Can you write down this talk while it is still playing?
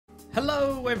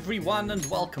Hello everyone and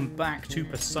welcome back to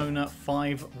Persona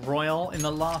 5 Royal. In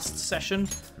the last session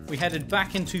we headed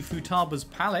back into Futaba's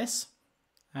palace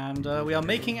and we are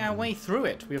making our way through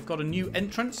it. We have got a new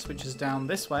entrance which is down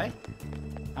this way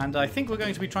and I think we're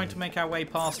going to be trying to make our way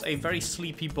past a very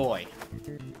sleepy boy.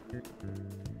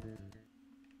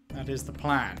 That is the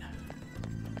plan.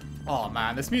 Oh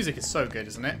man, this music is so good,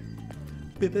 isn't it?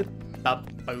 I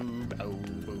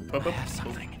have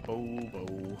something.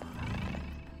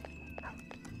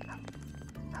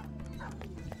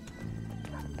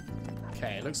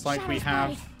 Okay, looks like we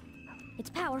have... It's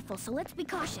powerful, so let's be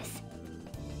cautious.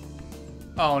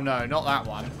 Oh no, not that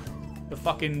one. The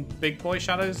fucking big boy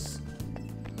shadows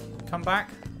come back?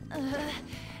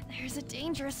 There's a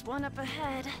dangerous one up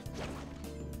ahead.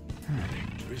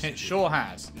 It sure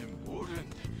has. Important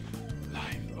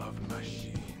life of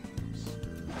machines.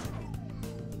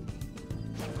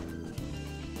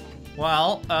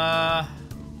 Well, on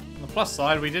the plus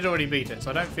side, we did already beat it,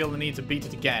 so I don't feel the need to beat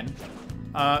it again.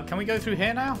 Can we go through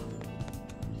here now?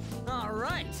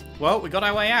 Alright. Well, we got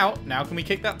our way out. Now can we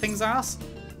kick that thing's ass?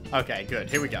 Okay, good.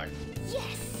 Here we go.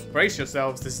 Yes! Brace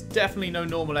yourselves. This is definitely no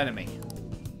normal enemy.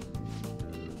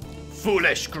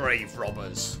 Foolish grave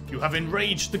robbers. You have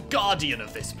enraged the guardian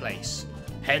of this place.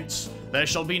 Hence, there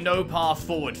shall be no path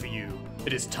forward for you.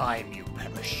 It is time you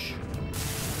perish.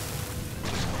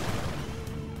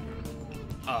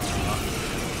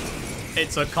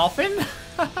 It's a coffin?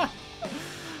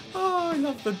 Oh, I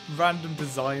love the random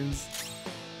designs.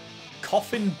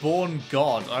 Coffin-born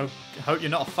god. I hope you're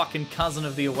not a fucking cousin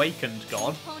of the awakened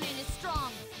god. Opponent is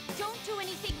strong. Don't do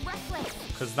anything reckless.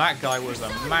 Because that guy was a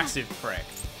massive prick.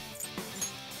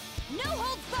 No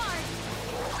holds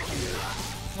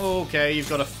barred. Okay, you've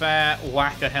got a fair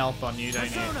whack of health on you,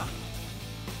 don't you?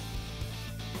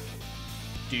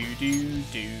 Do do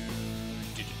do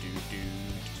do do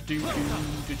do do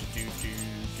do do do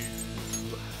do.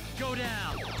 Go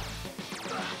down.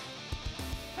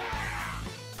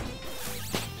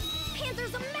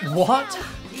 Panther's a mouse. What?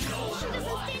 She doesn't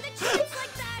stand a chance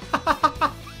like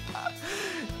that.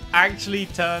 Actually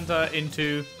turned her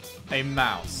into a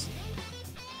mouse.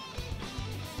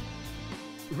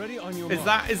 Ready on your Is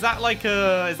that like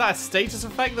a status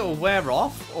effect that will wear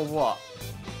off or what?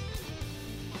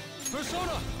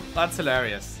 Persona. That's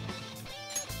hilarious.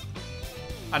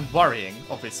 And worrying,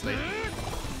 obviously.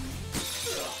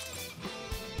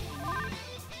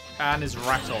 Anne is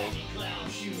rattled.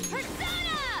 Persona!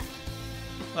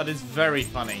 That is very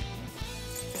funny.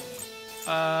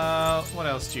 What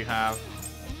else do you have?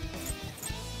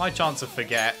 High chance of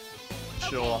forget.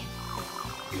 Sure.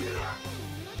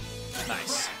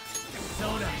 Nice.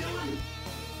 Soda.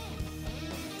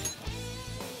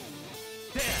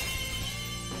 There.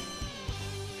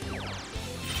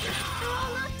 They're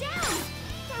all knocked down.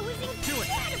 That was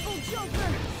incredible, Joker.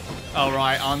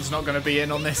 Alright, Anne's not going to be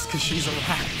in on this because she's a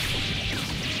rat.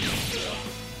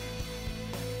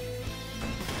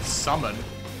 Summon?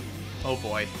 Oh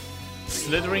boy.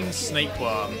 Slithering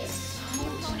snakeworm.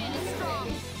 Opponent is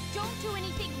strong. Don't do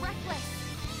anything reckless.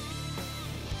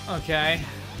 Okay.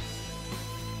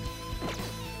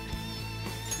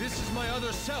 This is my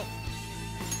other self.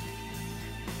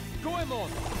 Goemon.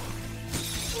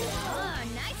 Oh,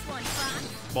 nice one,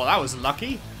 Fox. Well, that was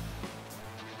lucky.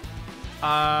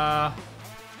 I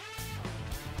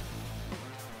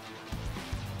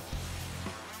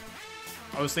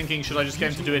was thinking, should I just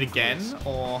get him to do it again,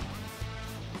 or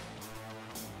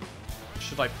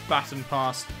should I baton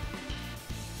past?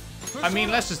 I mean,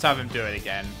 let's just have him do it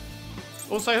again.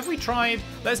 Also, have we tried?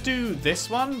 Let's do this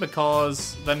one,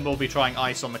 because then we'll be trying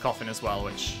ice on the coffin as well,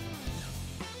 which...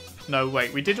 No,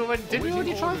 wait, we did already... Did we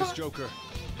already try that? Joker.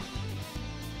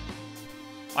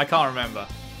 I can't remember.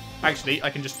 Actually, I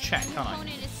can just check, can't I?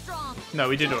 Opponent is strong. No,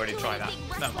 we did Don't already do try that.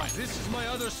 anything Never mind. This is my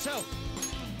other self.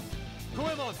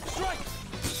 Goemon, strike.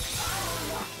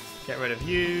 Get rid of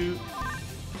you.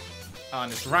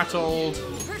 And it's rattled.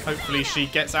 Hopefully she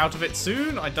gets out of it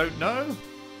soon. I don't know.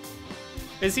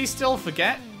 Is he still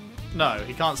forget? No,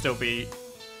 he can't still be.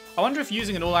 I wonder if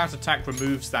using an all-out attack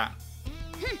removes that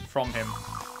from him.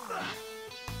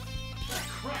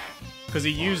 Because he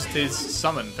used his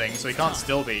summon thing, so he can't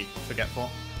still be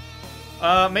forgetful.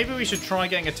 Maybe we should try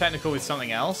getting a technical with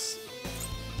something else.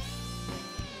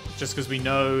 Just because we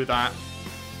know that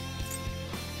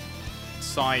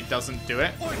side doesn't do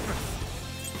it.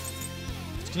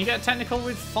 Can you get a technical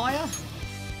with fire?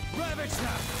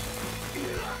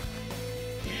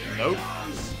 Nope.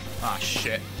 Ah,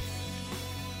 shit.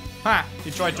 Ha! He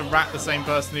tried to rat the same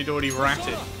person he'd already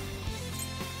ratted.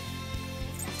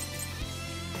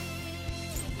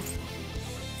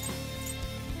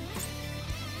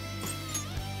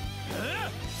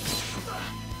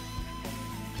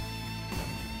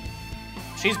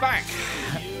 She's back.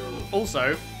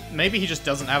 Also, maybe he just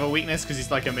doesn't have a weakness because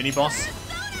he's like a mini boss,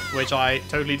 which I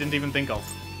totally didn't even think of.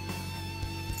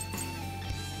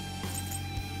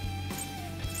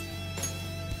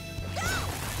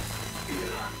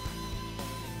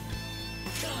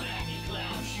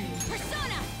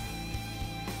 Persona!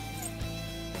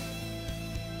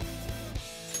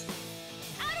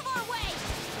 Out of our way!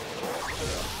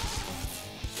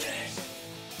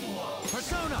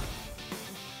 Persona!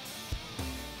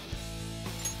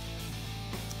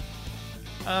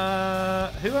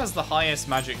 Who has the highest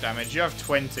magic damage? You have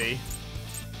 20.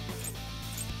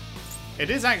 It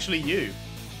is actually you.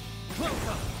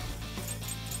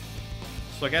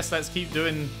 So I guess let's keep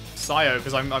doing Sayo,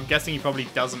 because I'm guessing he probably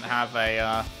doesn't have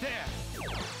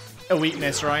a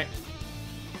weakness, right?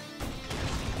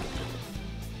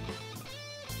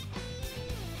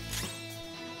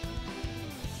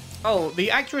 Oh, the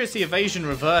accuracy evasion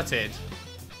reverted.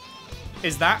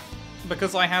 Is that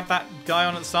because I had that guy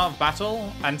on at the start of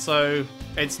battle, and so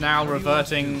it's now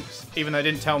reverting, even though it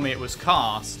didn't tell me it was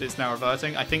cast, it's now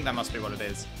reverting? I think that must be what it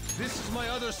is. This is my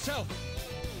other self.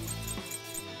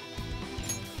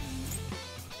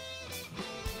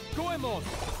 Goemon!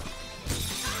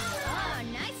 Oh,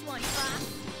 nice one, Fox.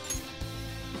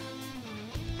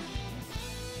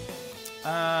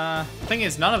 Thing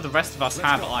is, none of the rest of us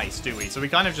have ice, do we? So we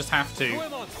kind of just have to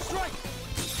Goemon, strike!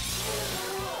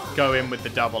 go in with the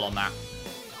double on that.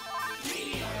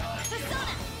 Persona!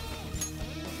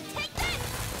 Take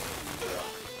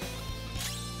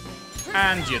this!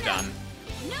 And you're done.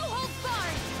 No holds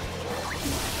barred!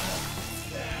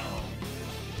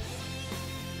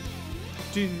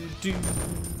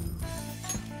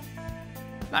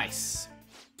 Nice.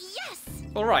 Yes!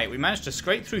 Alright, we managed to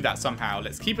scrape through that somehow.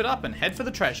 Let's keep it up and head for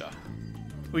the treasure.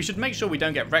 We should make sure we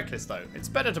don't get reckless, though. It's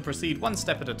better to proceed one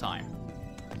step at a time.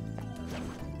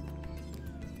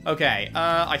 Okay,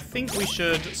 I think we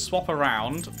should swap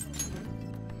around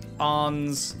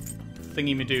Arn's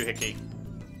thingy-madoohickey.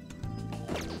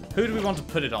 Who do we want to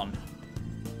put it on?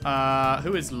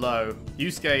 Who is low?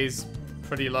 Yusuke's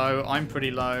pretty low. I'm pretty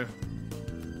low.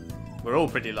 We're all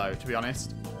pretty low, to be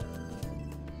honest.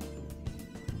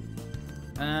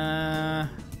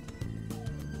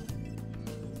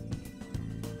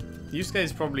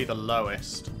 Yusuke's probably the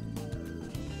lowest.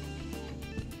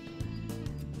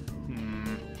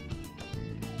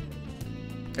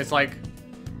 It's like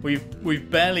we've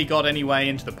barely got any way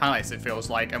into the palace, it feels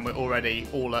like, and we're already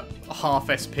all at half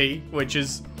SP, which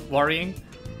is worrying.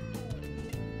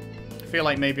 I feel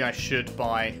like maybe I should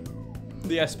buy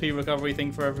the SP recovery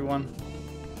thing for everyone.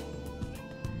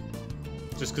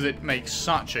 Just because it makes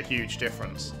such a huge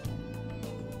difference.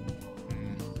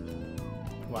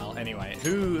 Well, anyway,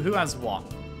 who has what?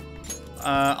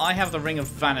 I have the Ring of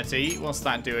Vanity. What's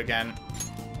that do again?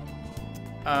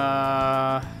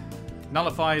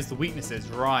 Nullifies the weaknesses,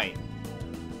 right.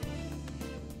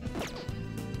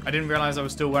 I didn't realize I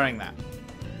was still wearing that.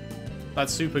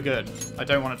 That's super good. I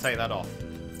don't want to take that off.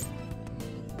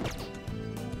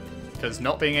 Because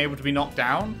not being able to be knocked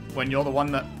down when you're the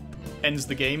one that ends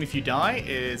the game if you die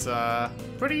is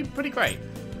pretty great.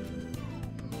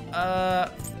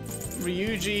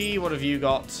 Ryuji, what have you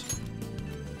got?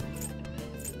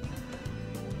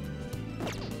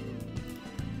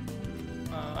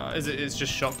 It's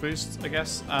just shock boost, I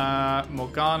guess.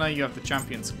 Morgana, you have the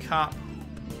Champions Cup.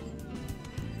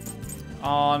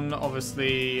 On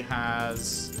obviously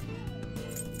has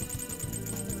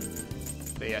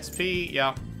the SP,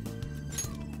 yeah.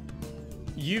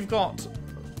 You've got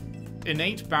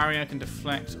innate barrier, can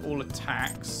deflect all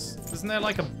attacks. Isn't there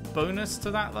like a bonus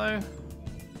to that though?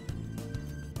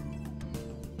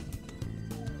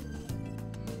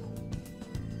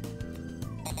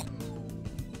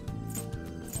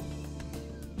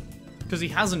 Because he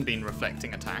hasn't been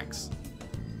reflecting attacks.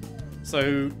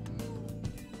 So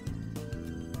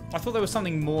I thought there was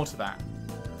something more to that.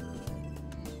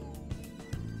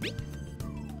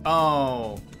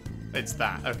 Oh, it's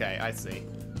that. Okay, I see.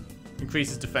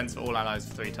 Increases defense for all allies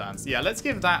for 3 turns. Yeah, let's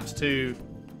give that to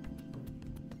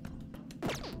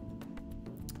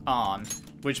Arn,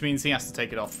 which means he has to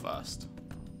take it off first.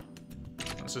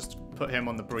 Let's just put him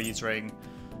on the Breeze Ring.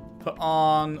 Put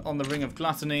Arn on the Ring of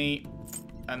Gluttony.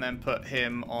 And then put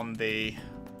him on the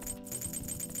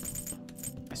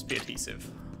SP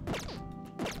adhesive.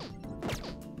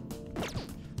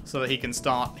 So that he can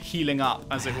start healing up,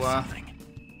 as it were.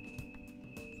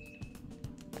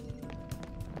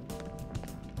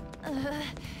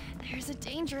 There's a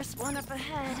dangerous one up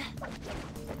ahead.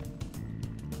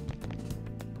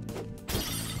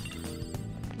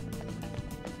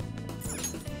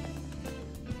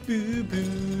 Boo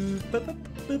boo.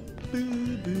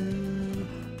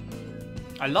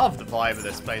 I love the vibe of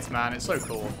this place, man. It's so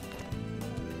cool.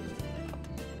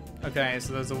 Okay,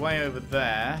 so there's a way over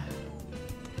there.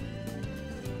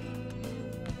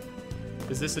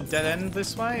 Is this a dead end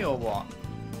this way, or what?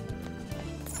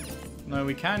 No,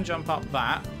 we can jump up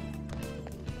that.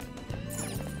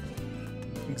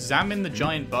 Examine the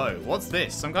giant bow. What's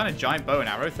this? Some kind of giant bow and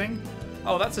arrow thing?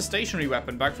 Oh, that's a stationary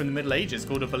weapon back from the Middle Ages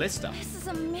called a ballista. This is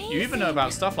amazing. You even know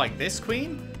about stuff like this,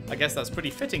 Queen? I guess that's pretty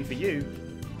fitting for you.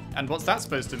 And what's that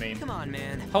supposed to mean? Come on,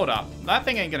 man. Hold up. That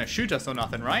thing ain't gonna shoot us or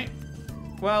nothing, right?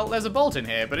 Well, there's a bolt in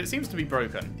here, but it seems to be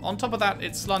broken. On top of that,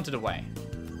 it's slanted away.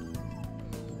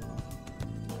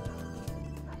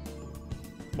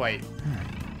 Wait.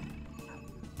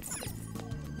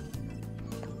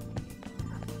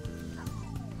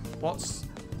 What's...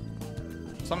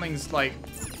 Something's like...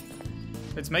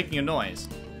 It's making a noise.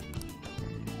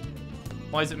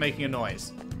 Why is it making a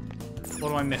noise?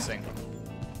 What am I missing?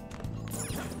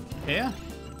 Here?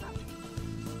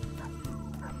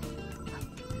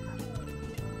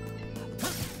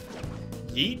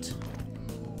 Yeet?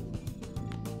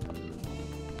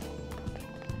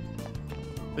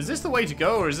 Is this the way to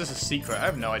go, or is this a secret? I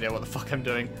have no idea what the fuck I'm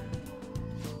doing.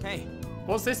 Hey.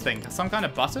 What's this thing? Some kind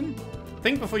of button?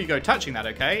 Think before you go touching that,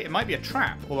 okay? It might be a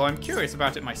trap, although I'm curious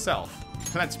about it myself.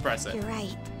 Let's press it. You're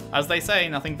right. As they say,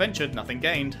 nothing ventured, nothing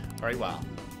gained. Very well.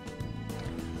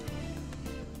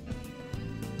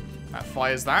 That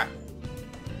fires that.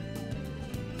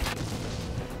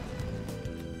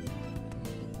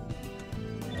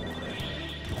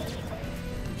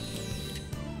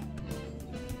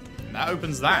 That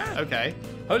opens that. Okay.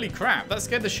 Holy crap, that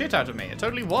scared the shit out of me. It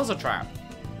totally was a trap.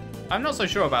 I'm not so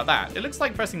sure about that. It looks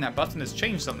like pressing that button has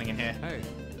changed something in here. Hey.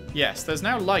 Yes, there's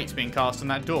now light being cast on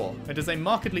that door. It is a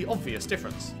markedly obvious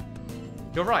difference.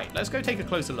 You're right, let's go take a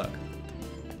closer look.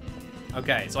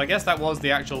 Okay, so I guess that was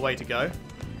the actual way to go.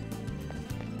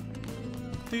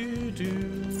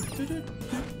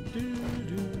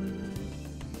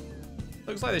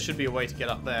 Looks like there should be a way to get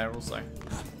up there also.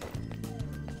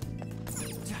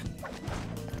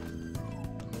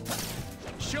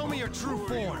 Show me your true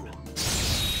form.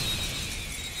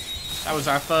 That was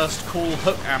our first cool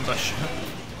hook ambush.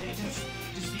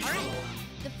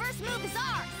 The first move is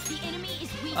ours. The enemy is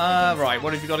weak. Right,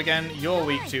 what have you got again? You're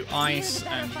weak to ice,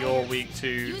 and you're weak to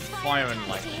Use fire and attack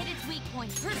light. to hit its weak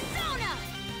point. Persona!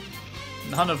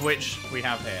 None of which we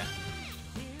have here.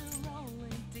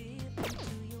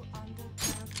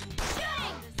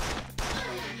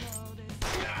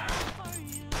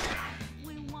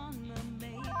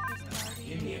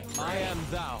 I am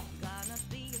thou.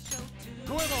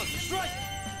 Goemon, strike!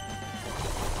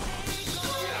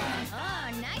 Oh,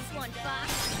 nice one, Fox.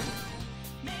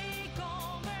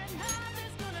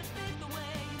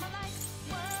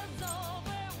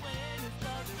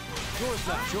 Yours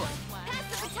now, sure. Pass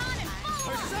the baton and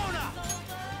forward. Persona!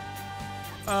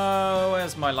 Oh,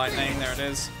 where's my lightning? There it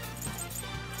is.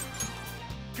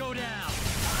 Go down.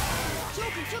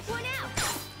 Joker took one out.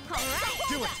 All right.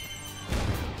 Do it!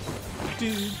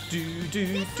 Do, do, do,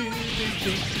 do, do,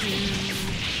 do.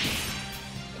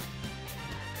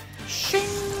 Shing!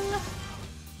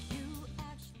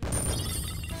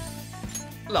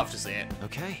 Love to see it.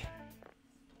 Okay.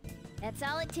 That's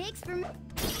all it takes for me.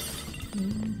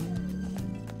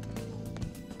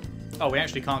 Oh, we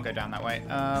actually can't go down that way.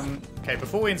 Okay,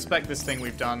 before we inspect this thing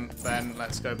we've done, then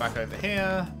let's go back over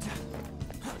here.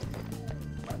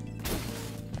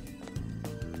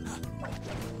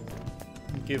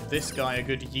 Give this guy a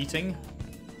good yeeting.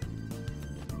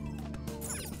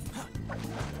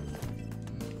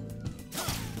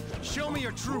 Show me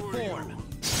your true form.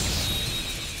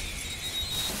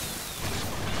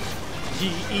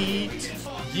 Yeet, yeet,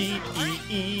 yeet,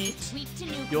 yeet. Weak to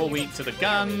nuclear. You're weak to the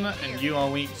gun, and you are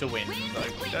weak to wind. Wind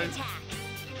with wind Okey-doke. attack.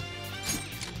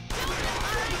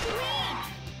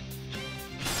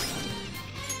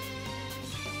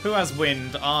 Who has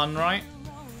wind? Arn, right?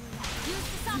 Use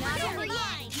the soft overline.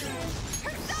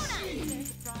 Persona!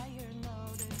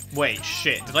 Wait,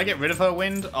 shit. Did I get rid of her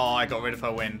wind? Oh, I got rid of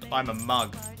her wind. I'm a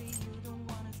mug.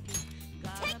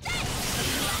 Take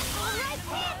this! All right,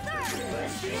 Panther!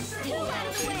 Get two out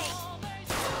of the way.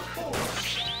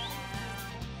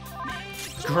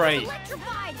 Great.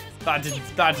 Electrified. That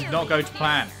did not go to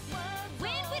plan.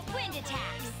 Wind with wind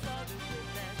attacks.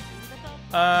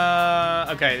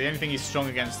 Okay, the only thing he's strong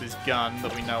against is gun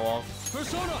that we know of.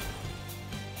 Persona!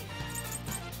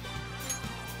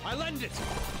 I lend it!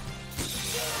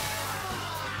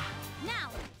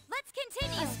 Now, let's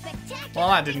continue. A spectacular. Well,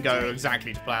 that didn't go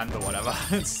exactly to plan, but whatever.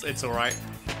 It's alright.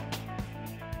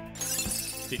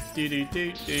 Do, do, do,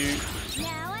 do, do.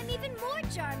 Now I'm even more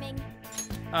charming.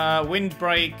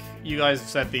 Windbreak. You guys have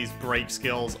said these break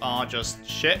skills are just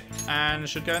shit and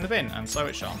should go in the bin, and so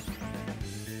it shall.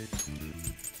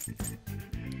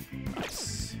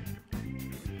 Nice.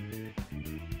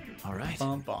 All right.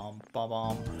 Bum, bum, bum,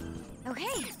 bum.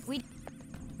 Okay, we.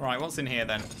 Right, what's in here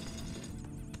then?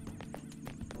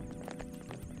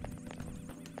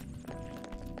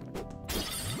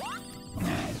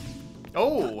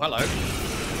 Oh, hello.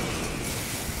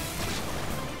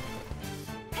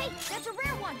 Hey, that's a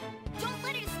rare one. Don't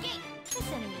let it escape.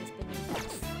 This enemy has been with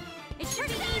us. It's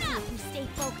pretty easy if you stay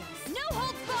focused. No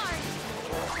holds barred.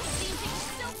 Seems like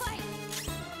you're still fighting.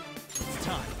 It's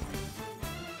time.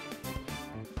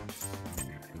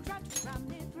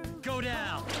 Go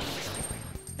down.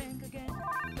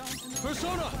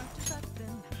 Persona!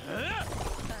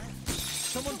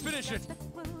 Someone finish it!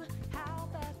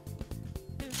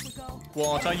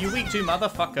 What are you weak to,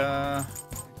 motherfucker?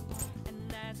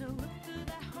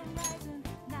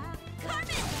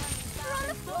 Carmen! You're on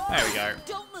the floor! There we go.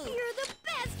 Don't move! You're the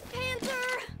best,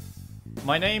 Panther!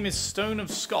 My name is Stone of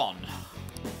Scon.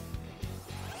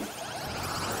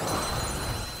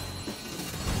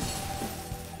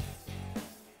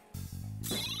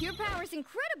 Your power's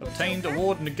incredible, Obtained Joker.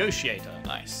 award negotiator.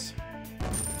 Nice.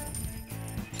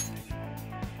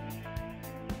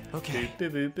 Okay.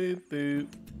 Boop, boop, boop, boop, boop.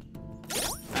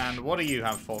 And what do you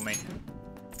have for me?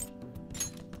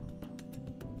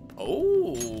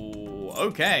 Oh,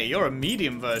 okay. You're a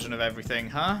medium version of everything,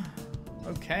 huh?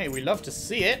 Okay, we love to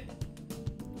see it.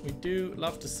 We do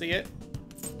love to see it.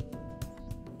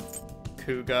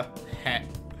 Cougar. Heh.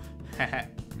 Heh.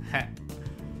 Heh.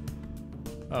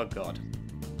 Oh, God.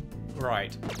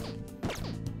 Right.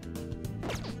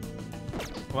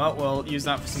 Well, we'll use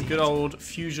that for some good old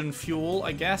fusion fuel,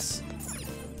 I guess.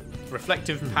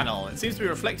 Reflective panel. It seems to be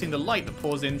reflecting the light that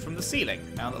pours in from the ceiling.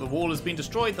 Now that the wall has been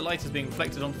destroyed, the light is being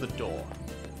reflected onto the door.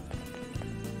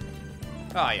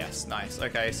 Ah, yes, nice.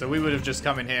 Okay, so we would have just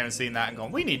come in here and seen that and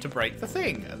gone, we need to break the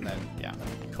thing. And then, yeah,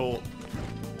 cool.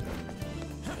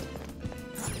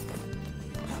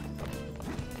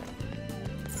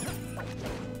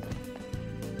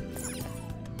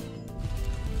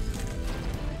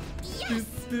 Yes!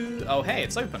 Oh, hey,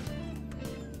 it's open.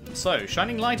 So,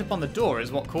 shining light upon the door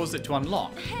is what caused it to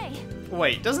unlock. Hey,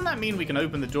 Wait, doesn't that mean we can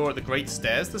open the door at the Great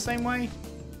Stairs the same way?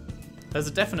 There's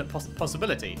a definite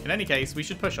possibility. In any case, we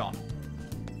should push on.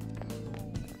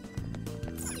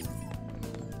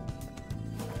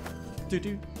 Do.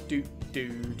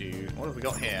 What have we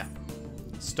got here?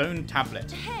 Stone tablet.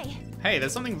 hey. Hey,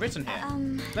 there's something written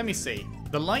here. Let me see.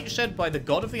 The light shed by the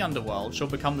god of the underworld shall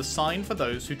become the sign for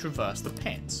those who traverse the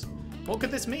pits. What could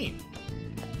this mean?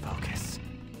 Focus.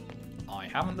 I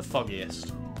haven't the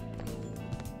foggiest.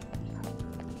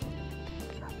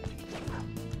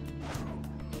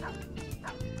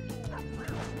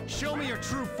 Show me your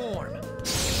true form.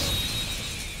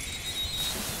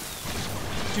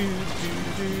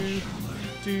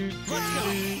 Let's go!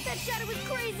 That shadow was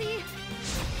crazy!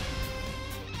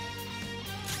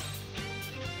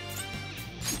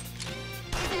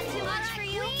 Is that too much for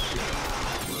you? Ooh,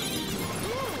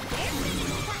 there's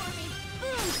physical power me.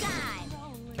 Boom time!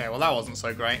 Okay, well that wasn't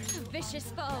so great.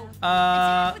 Vicious foe.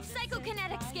 Attack with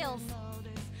psychokinetic skills.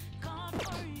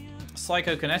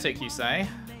 Psychokinetic, you say?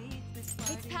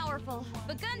 It's powerful,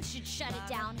 but guns should shut it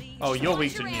down. Oh, you're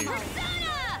weak Watch to your new. ammo. Persona!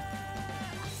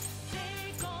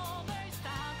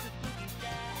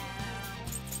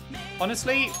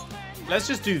 Honestly, let's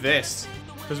just do this,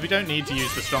 because we don't need to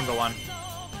use the stronger one.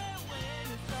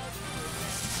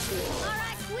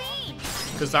 Alright, Queen!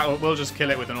 Because that will just kill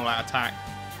it with an all-out attack.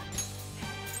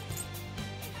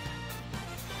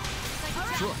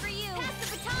 Alright, for you! Pass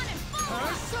the baton and follow!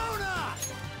 Persona!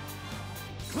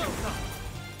 Close up!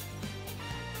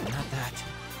 Not that.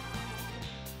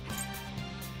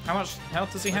 How much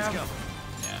health does he have? Let's go.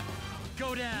 Yeah.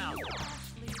 Go down.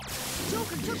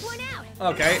 Joker took one out!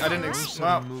 Okay, I didn't.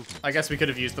 Well, movement. I guess we could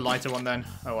have used the lighter one then.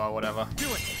 Oh well, whatever. Do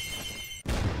it.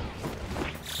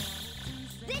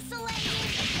 This'll end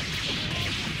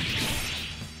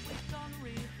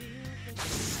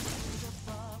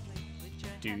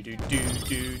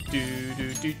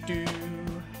Do.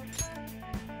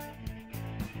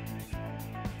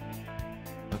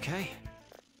 Okay.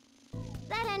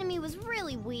 That enemy was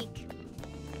really weak.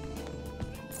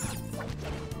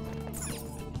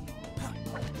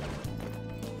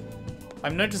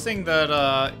 I'm noticing that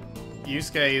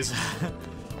Yusuke's...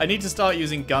 I need to start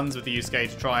using guns with the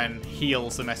Yusuke to try and heal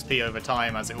some SP over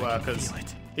time, as it were, because feel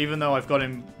it. even though I've got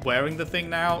him wearing the thing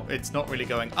now, it's not really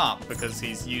going up because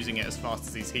he's using it as fast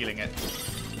as he's healing it.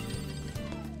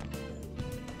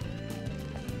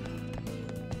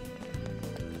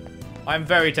 I'm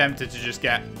very tempted to just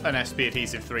get an SP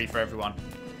Adhesive 3 for everyone.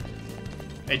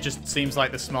 It just seems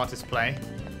like the smartest play.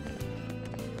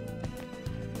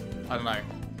 I don't know.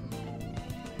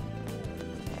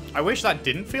 I wish that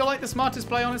didn't feel like the smartest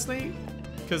play, honestly.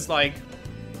 Because, like,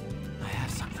 I have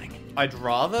something. I'd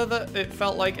rather that it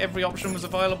felt like every option was a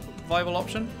viable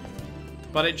option.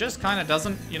 But it just kind of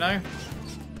doesn't, you know?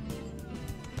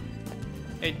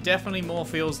 It definitely more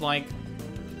feels like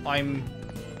I'm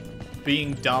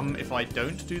being dumb if I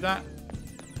don't do that.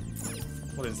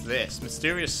 What is this?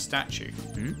 Mysterious statue.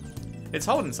 Hmm? It's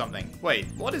holding something. Wait,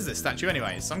 what is this statue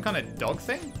anyway? Some kind of dog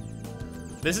thing?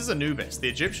 This is Anubis, the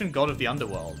Egyptian god of the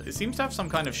underworld. It seems to have some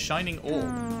kind of shining orb.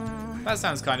 That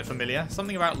sounds kind of familiar.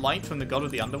 Something about light from the god of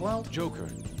the underworld? Joker.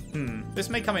 This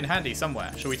may come in handy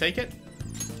somewhere. Shall we take it?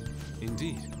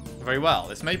 Indeed. Very well.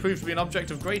 This may prove to be an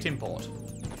object of great import.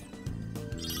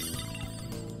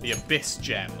 The Abyss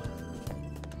Gem.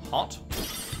 Hot.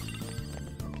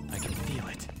 I can feel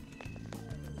it.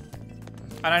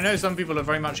 And I know some people are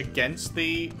very much against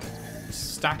the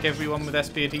stack everyone with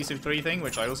SP Adhesive 3 thing,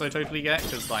 which I also totally get,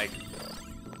 because, like,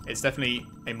 it's definitely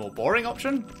a more boring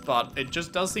option, but it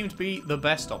just does seem to be the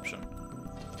best option.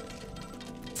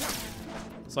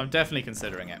 So I'm definitely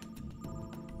considering it.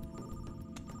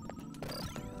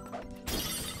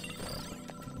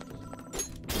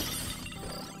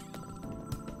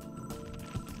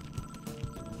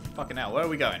 Fucking hell, where are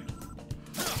we going?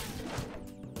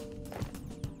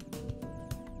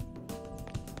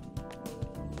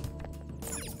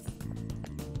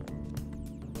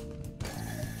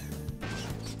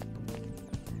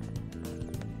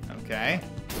 Okay.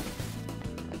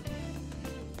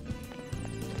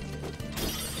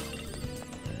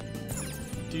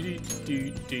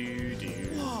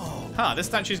 Huh, this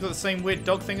statue's got the same weird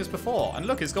dog thing as before. And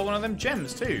look, it's got one of them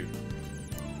gems too.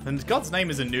 And God's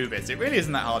name is Anubis. It really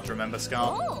isn't that hard to remember,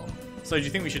 Scar. Oh. So do you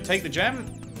think we should take the gem?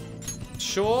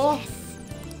 Sure.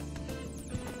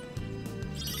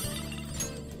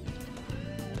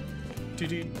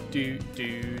 Do.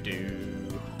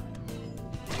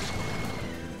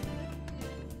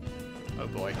 Oh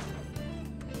boy.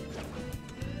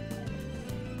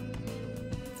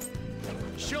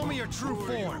 Show me your true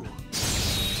form.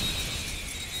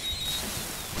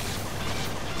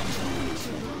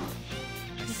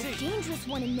 There's a dangerous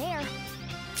one in there.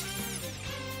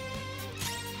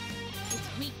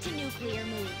 It's weak to nuclear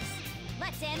moves.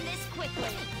 Let's end this quickly.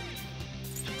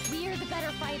 We are the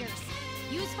better fighters.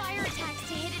 Use fire attacks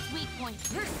to hit its weak point.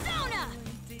 Persona!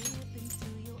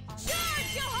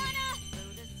 Charge, Johanna!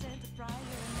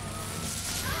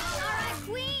 Alright,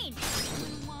 Queen!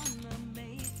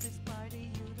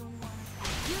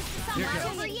 Use the Here sun goes.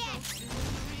 over yet!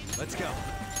 Let's go.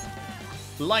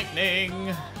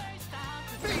 Lightning.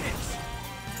 Phoenix.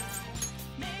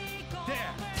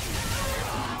 There.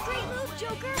 Great move,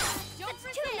 Joker! That's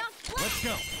two knocked flat! Let's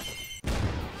go.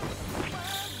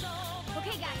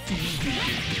 Okay, guys.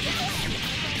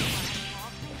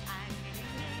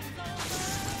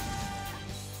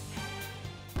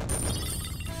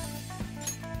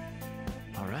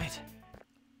 All right.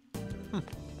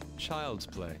 Child's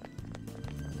play.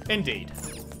 Indeed.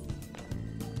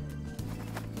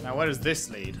 Now where does this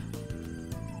lead?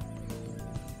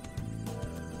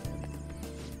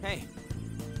 Hey.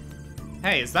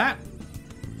 Hey, is that?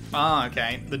 Ah,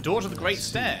 okay. The door to the Great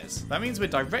Stairs. That means we're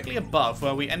directly above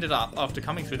where we ended up after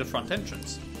coming through the front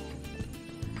entrance.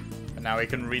 And now we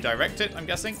can redirect it, I'm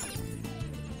guessing.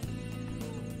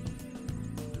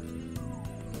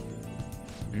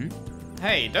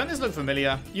 Hey, don't this look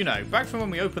familiar? You know, back from when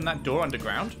we opened that door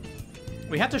underground.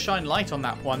 We had to shine light on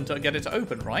that one to get it to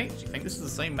open, right? Do you think this is the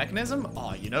same mechanism?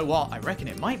 Oh, you know what? I reckon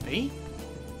it might be.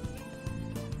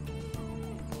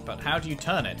 But how do you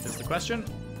turn it, is the question?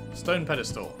 Stone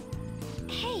pedestal.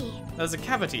 Hey, There's a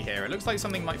cavity here. It looks like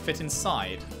something might fit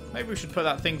inside. Maybe we should put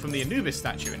that thing from the Anubis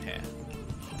statue in here.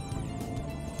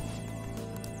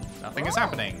 Nothing is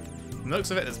happening. From the looks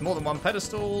of it, there's more than one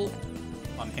pedestal.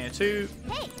 One here too.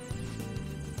 hey!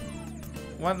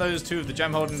 Weren't those two of the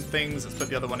gem holding things? Let's put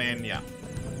the other one in. Yeah.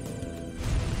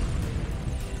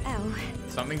 Oh,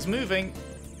 Something's moving.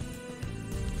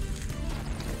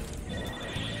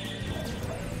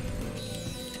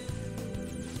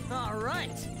 All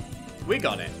right. We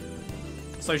got it.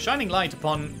 So shining light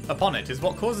upon it is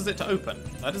what causes it to open.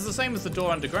 That is the same as the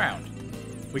door underground.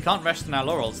 We can't rest on our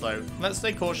laurels though. Let's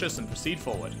stay cautious and proceed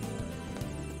forward.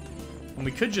 And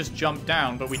we could just jump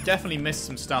down, but we definitely missed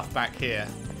some stuff back here.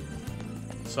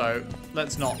 So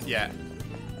let's not yet.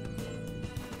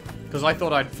 Because I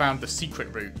thought I'd found the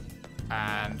secret route.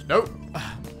 And nope.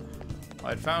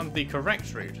 I'd found the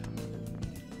correct route.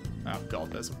 Oh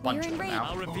god, there's a bunch of them now.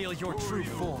 I'll reveal your true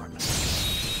form.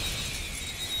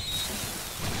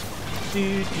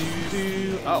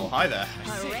 Oh, hi there.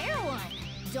 A rare one.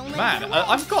 Don't let it Man, get away.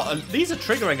 I've got these are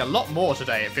triggering a lot more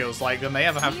today, it feels like, than they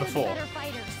ever have We're before. better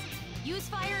fighters. Use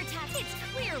fire attacks. It's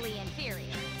clearly inferior.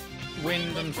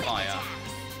 Wind and Quick fire. attacks.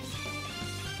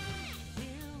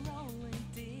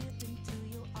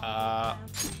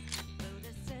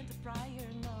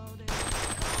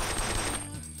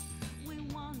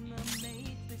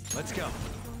 Let's go.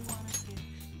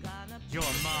 You're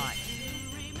mine.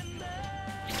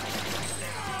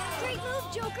 Great move,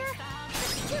 Joker.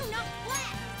 Two, not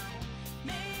flat.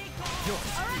 Yours.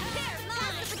 All right, there.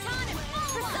 Pass the baton and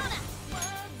Persona.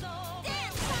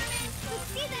 Damn, Carmen. Let's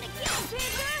see that again,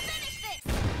 Panther. Finish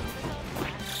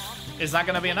this. Is that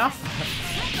gonna be enough?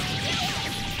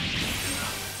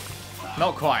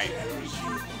 Not quite.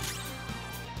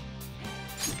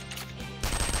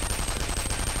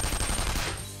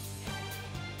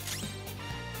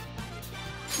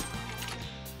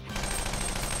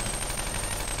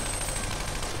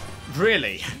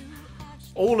 Really?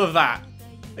 All of that?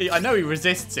 I know he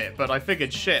resists it, but I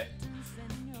figured shit.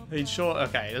 He'd sure.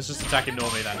 Okay, let's just attack him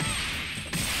normally then.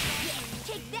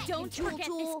 Take that. Don't forget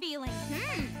this feeling.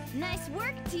 Nice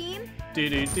work, team.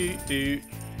 Do.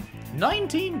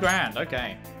 19 grand.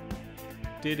 Okay.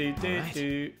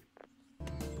 Do.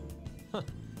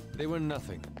 They were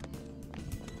nothing.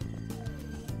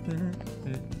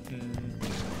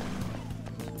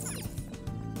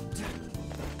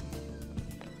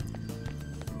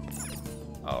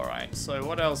 All right. So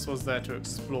what else was there to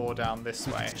explore down this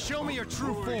way? Show me your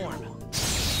true form.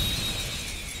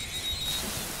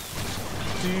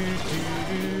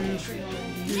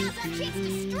 Now's our chance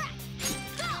to strike.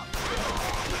 Go.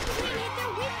 We hit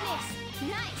their weakness.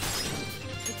 Nice.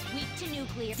 It's weak to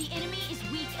nuclear. The enemy is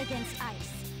weak against ice.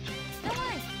 Don't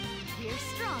worry. We're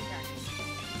stronger.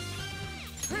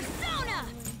 Persona.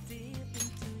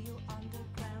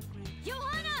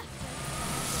 Johanna.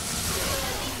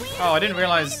 Oh, I didn't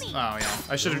realize. Oh yeah,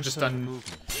 I should have just done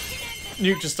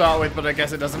nuke to start with, but I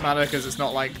guess it doesn't matter because it's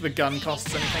not like the gun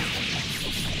costs anything.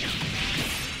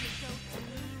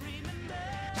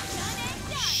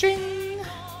 Shing.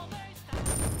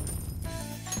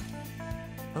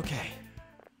 Okay.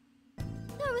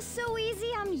 That was so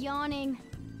easy. I'm yawning.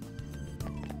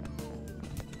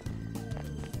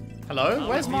 Hello,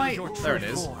 where's my? Your true There it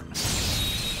is. form.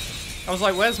 I was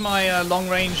like, where's my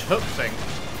long-range hook thing?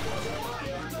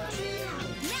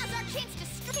 Now's our chance to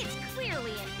strike. It's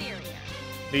clearly inferior.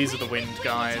 These are the wind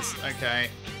guys. Okay.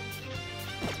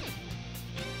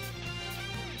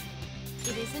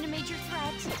 It isn't a major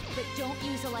threat, but don't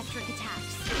use electric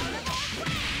attacks.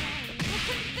 We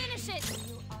couldn't finish it.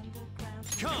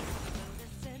 Come.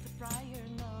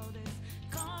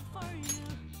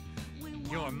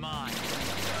 You're mine.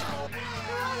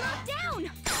 We're all knocked down.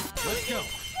 That Let's go.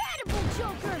 incredible,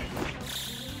 Joker.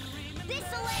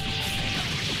 This'll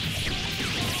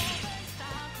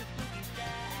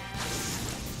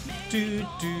Do.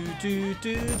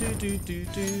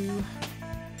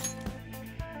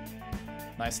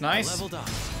 Nice. Leveled up.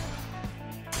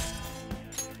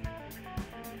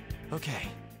 Okay.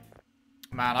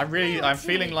 Man, I'm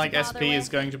feeling like SP is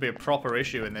going to be a proper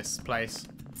issue in this place.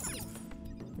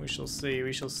 We shall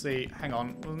see. Hang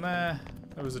on, wasn't there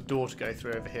was a door to go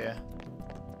through over here.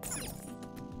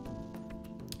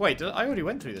 Wait, I already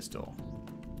went through this door.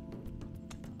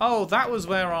 Oh, that was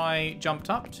where I jumped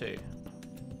up to.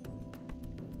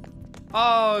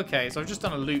 Oh, okay, so I've just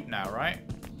done a loop now, right?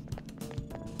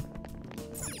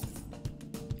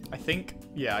 I think,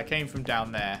 yeah, I came from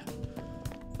down there.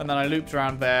 And then I looped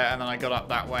around there, and then I got up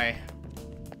that way.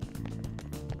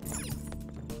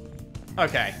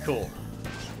 Okay, cool.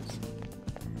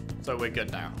 So we're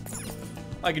good now.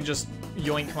 I can just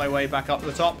yoink my way back up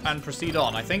the top and proceed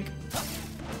on, I think.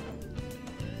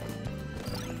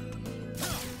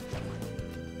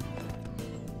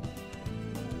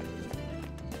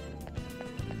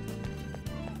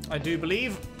 I do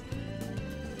believe.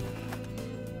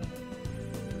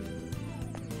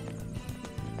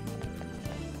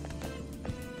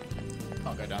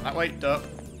 Can't go down that way. Duh.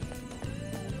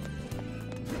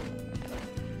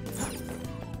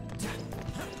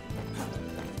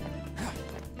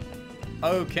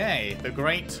 Okay, the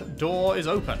great door is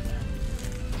open.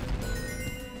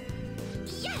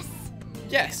 Yes!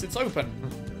 Yes, it's open.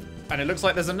 And it looks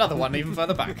like there's another one even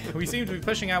further back. We seem to be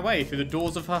pushing our way through the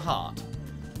doors of her heart.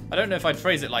 I don't know if I'd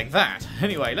phrase it like that.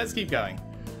 Anyway, let's keep going.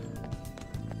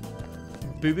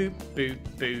 Boo boo boo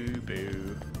boo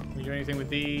boo. Can we do anything with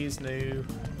these? No.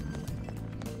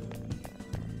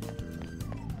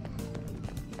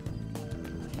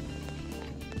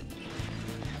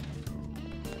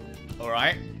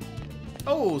 Alright.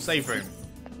 Oh, save room.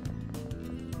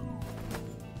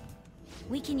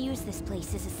 We can use this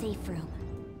place as a safe room.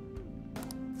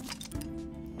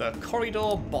 The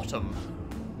corridor bottom.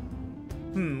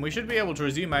 We should be able to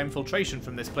resume our infiltration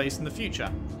from this place in the future.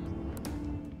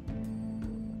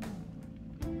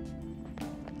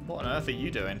 What on earth are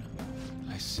you doing?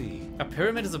 I see. A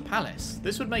pyramid as a palace.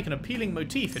 This would make an appealing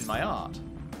motif in my art.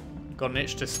 Got an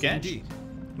itch to sketch? Indeed.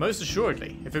 Most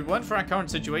assuredly. If it weren't for our current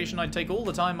situation, I'd take all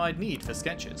the time I'd need for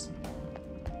sketches.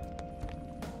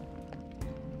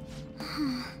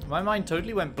 My mind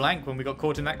totally went blank when we got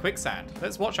caught in that quicksand.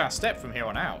 Let's watch our step from here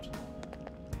on out.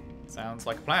 Sounds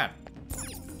like a plan.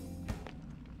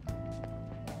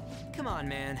 Come on,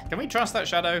 man. Can we trust that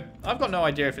shadow? I've got no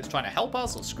idea if it's trying to help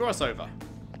us or screw us over.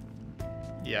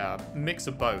 Yeah, mix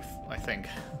of both, I think.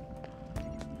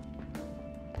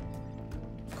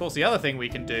 Of course, the other thing we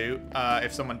can do,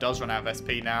 if someone does run out of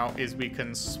SP now, is we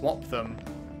can swap them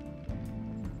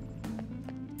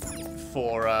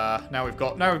for, now we've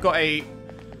got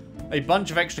a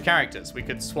bunch of extra characters. We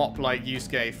could swap, like,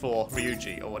 Yusuke for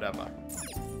Ryuji or whatever.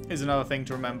 Here's another thing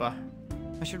to remember.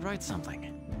 I should write something.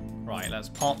 Right, let's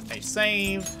pop a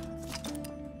save.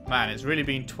 Man, it's really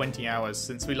been 20 hours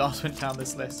since we last went down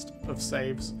this list of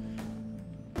saves.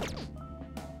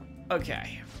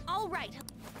 Okay. All right.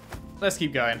 Let's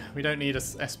keep going. We don't need a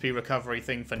SP recovery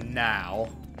thing for now.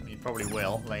 We probably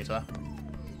will later.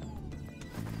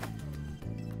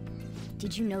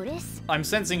 Did you notice? I'm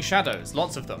sensing shadows,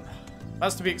 lots of them.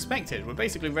 That's to be expected. We're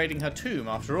basically raiding her tomb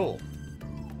after all.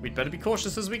 We'd better be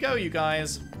cautious as we go, you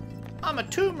guys. I'm a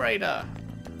tomb raider.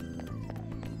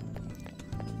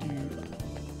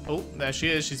 Oh, there she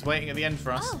is. She's waiting at the end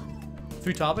for us. Oh.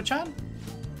 Futaba-chan?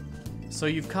 So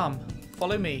you've come.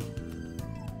 Follow me.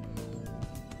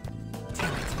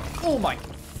 Oh my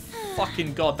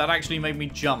fucking god, that actually made me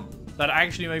jump. That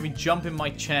actually made me jump in my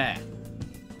chair.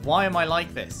 Why am I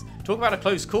like this? Talk about a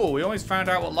close call. We almost found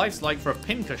out what life's like for a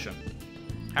pincushion.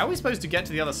 How are we supposed to get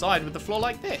to the other side with the floor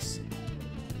like this?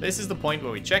 This is the point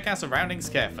where we check our surroundings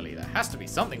carefully. There has to be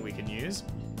something we can use.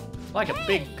 Like a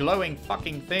big glowing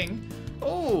fucking thing.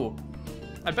 Oh,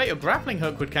 I bet your grappling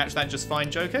hook would catch that just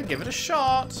fine, Joker. Give it a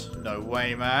shot. No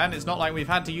way, man. It's not like we've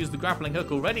had to use the grappling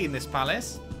hook already in this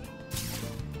palace.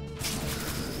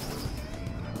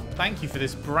 Thank you for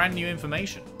this brand new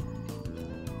information.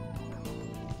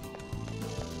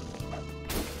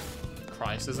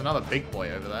 Christ, there's another big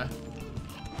boy over there.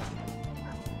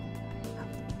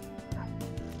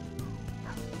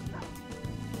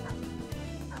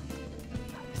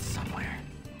 It's somewhere.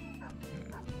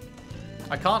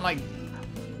 I can't, like,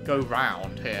 go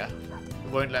round here.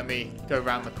 It won't let me go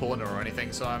round the corner or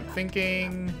anything, so I'm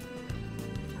thinking...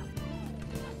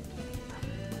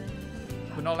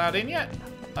 We're not allowed in yet?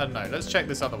 I don't know. Let's check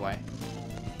this other way.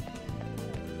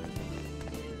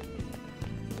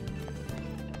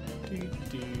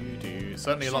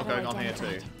 Certainly a lot going on here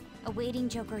too. Awaiting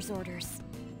Joker's orders.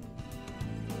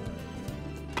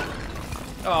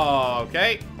 Oh,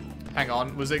 okay. Hang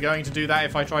on. Was it going to do that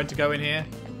if I tried to go in here?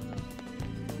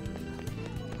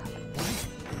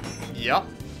 Yup.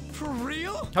 For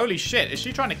real? Holy shit. Is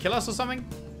she trying to kill us or something?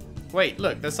 Wait,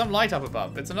 look. There's some light up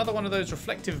above. It's another one of those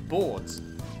reflective boards.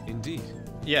 Indeed.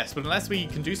 Yes, but unless we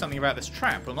can do something about this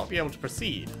trap, we'll not be able to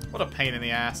proceed. What a pain in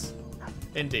the ass.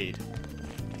 Indeed.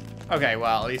 Okay,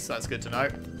 well, at least that's good to know.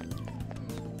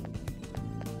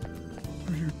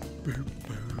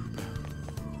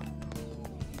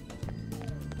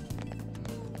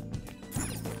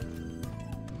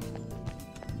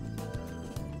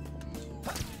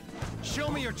 Show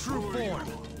me your true form.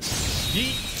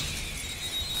 Yeet.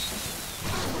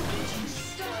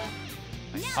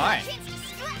 Now Hi. a chance to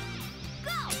strike.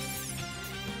 Go.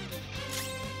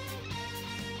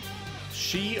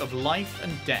 She of life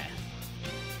and death.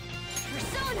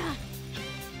 Persona.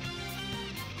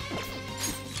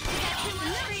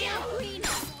 Queen.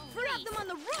 Drop them on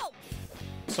the rope.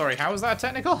 Sorry, how was that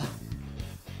technical?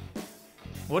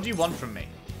 What do you want from me?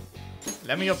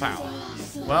 Lend me your power.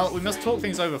 Well, we must talk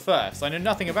things over first. I know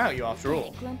nothing about you after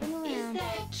all. Glumping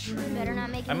around. Better not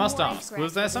make I any must more ask, ice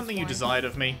was there scratches something you this desired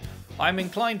of me? I am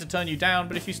inclined to turn you down,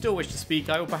 but if you still wish to speak,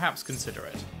 I will perhaps consider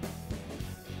it.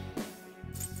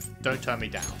 Don't turn me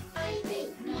down.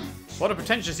 What a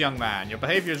pretentious young man. Your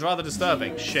behavior is rather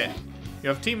disturbing. Shit. You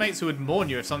have teammates who would mourn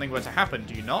you if something were to happen,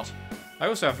 do you not? I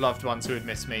also have loved ones who would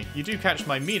miss me. You do catch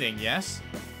my meaning, yes?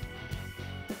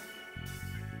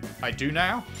 I do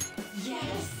now?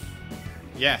 Yes.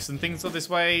 Yes, and things are this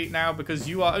way now because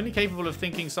you are only capable of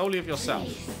thinking solely of yourself.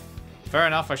 Fair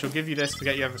enough, I shall give you this,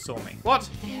 forget you ever saw me. What?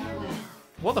 Farewell.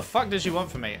 What the fuck does she want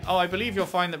from me? Oh, I believe you'll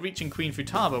find that reaching Queen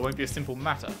Futaba won't be a simple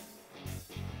matter.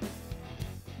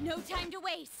 No time to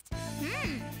waste.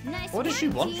 Nice What does she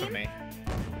work, want team. from me?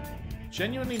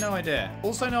 Genuinely no idea.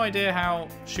 Also no idea how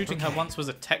shooting her once was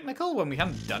a technical when we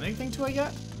hadn't done anything to her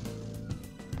yet.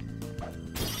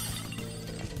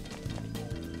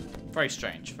 Very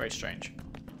strange, very strange.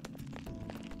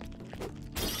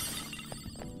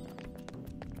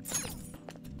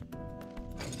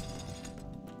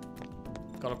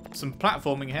 Got some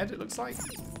platforming ahead, it looks like.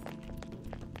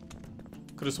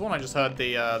 Could have sworn I just heard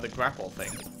the grapple thing.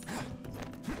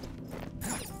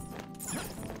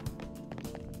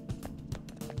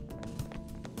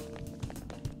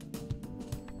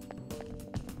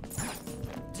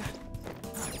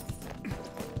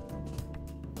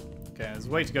 Okay, there's a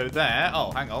way to go there.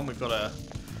 Oh, hang on, we've got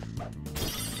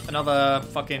another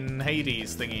fucking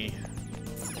Hades thingy.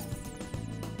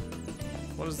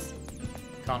 What is...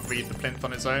 Can't read the plinth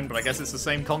on its own, but I guess it's the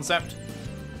same concept.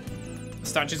 The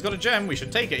statue's got a gem, we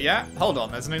should take it, yeah? Hold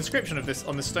on, there's an inscription of this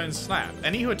on this stone slab.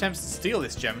 Any who attempts to steal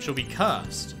this gem shall be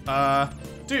cursed.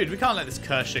 Dude, we can't let this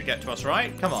curse shit get to us,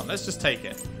 right? Come on, let's just take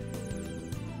it.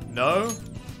 No?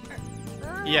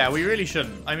 Yeah, we really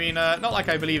shouldn't. I mean, not like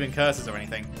I believe in curses or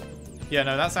anything. Yeah,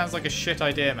 no, that sounds like a shit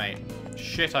idea, mate.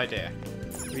 Shit idea.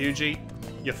 Ryuji,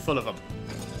 you're full of them.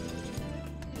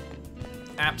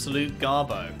 Absolute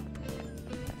garbo.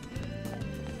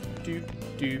 Doop,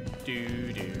 doop,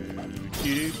 doo, doo,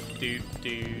 doop, doop,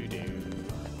 doo, doo.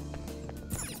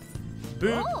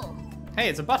 Boop. Oh. Hey,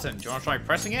 it's a button. Do you want to try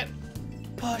pressing it?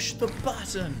 Push the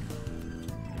button.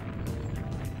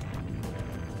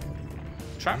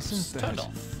 Traps Isn't turned that-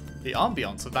 off. The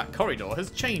ambience of that corridor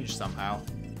has changed somehow.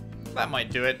 That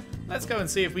might do it. Let's go and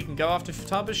see if we can go after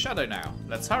Futaba's shadow now.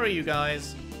 Let's hurry, you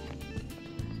guys.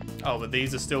 Oh, but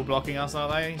these are still blocking us,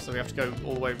 are they? So we have to go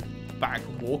all the way back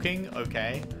walking?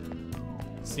 Okay.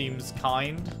 Seems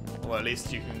kind. Or at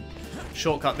least you can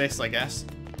shortcut this, I guess.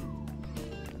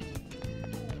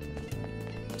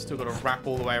 Still got to wrap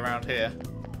all the way around here.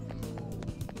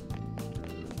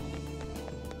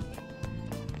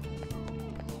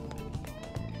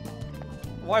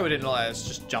 Why would it not let us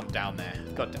just jump down there?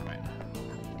 God damn it.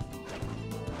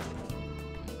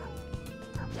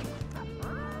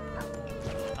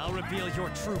 I'll reveal your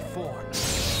true form.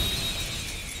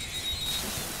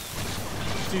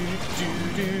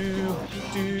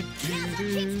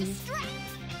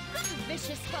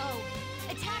 Vicious foe.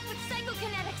 Attack with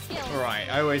psychokinetic skills. Alright,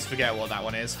 I always forget what that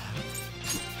one is.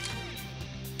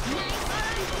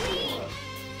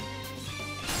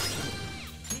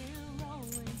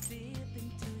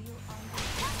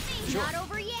 Not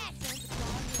over yet.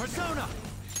 Persona!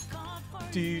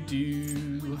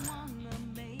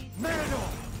 Matador!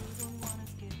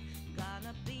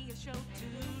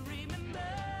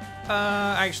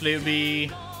 Actually, it would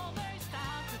be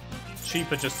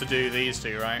cheaper just to do these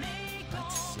two, right?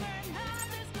 Let's see.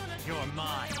 You're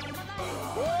mine.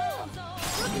 Cool.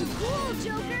 Looking cool,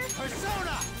 Joker.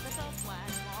 Persona!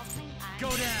 Go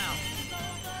down!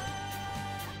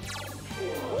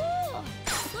 Cool.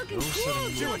 Looking No cool,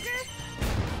 sudden Joker. movement.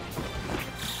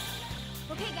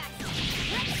 Okay, guys.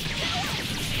 Let's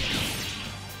go.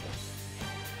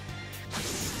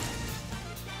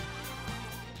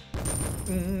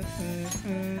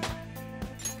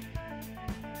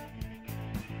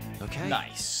 Okay.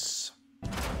 Nice.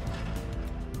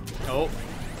 Oh.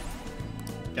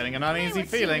 Getting an Hey, uneasy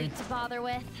what's too feeling. weak to bother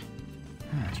with?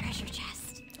 Treasure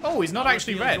chest. Oh, he's not I'll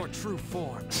actually reveal red. your true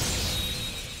form.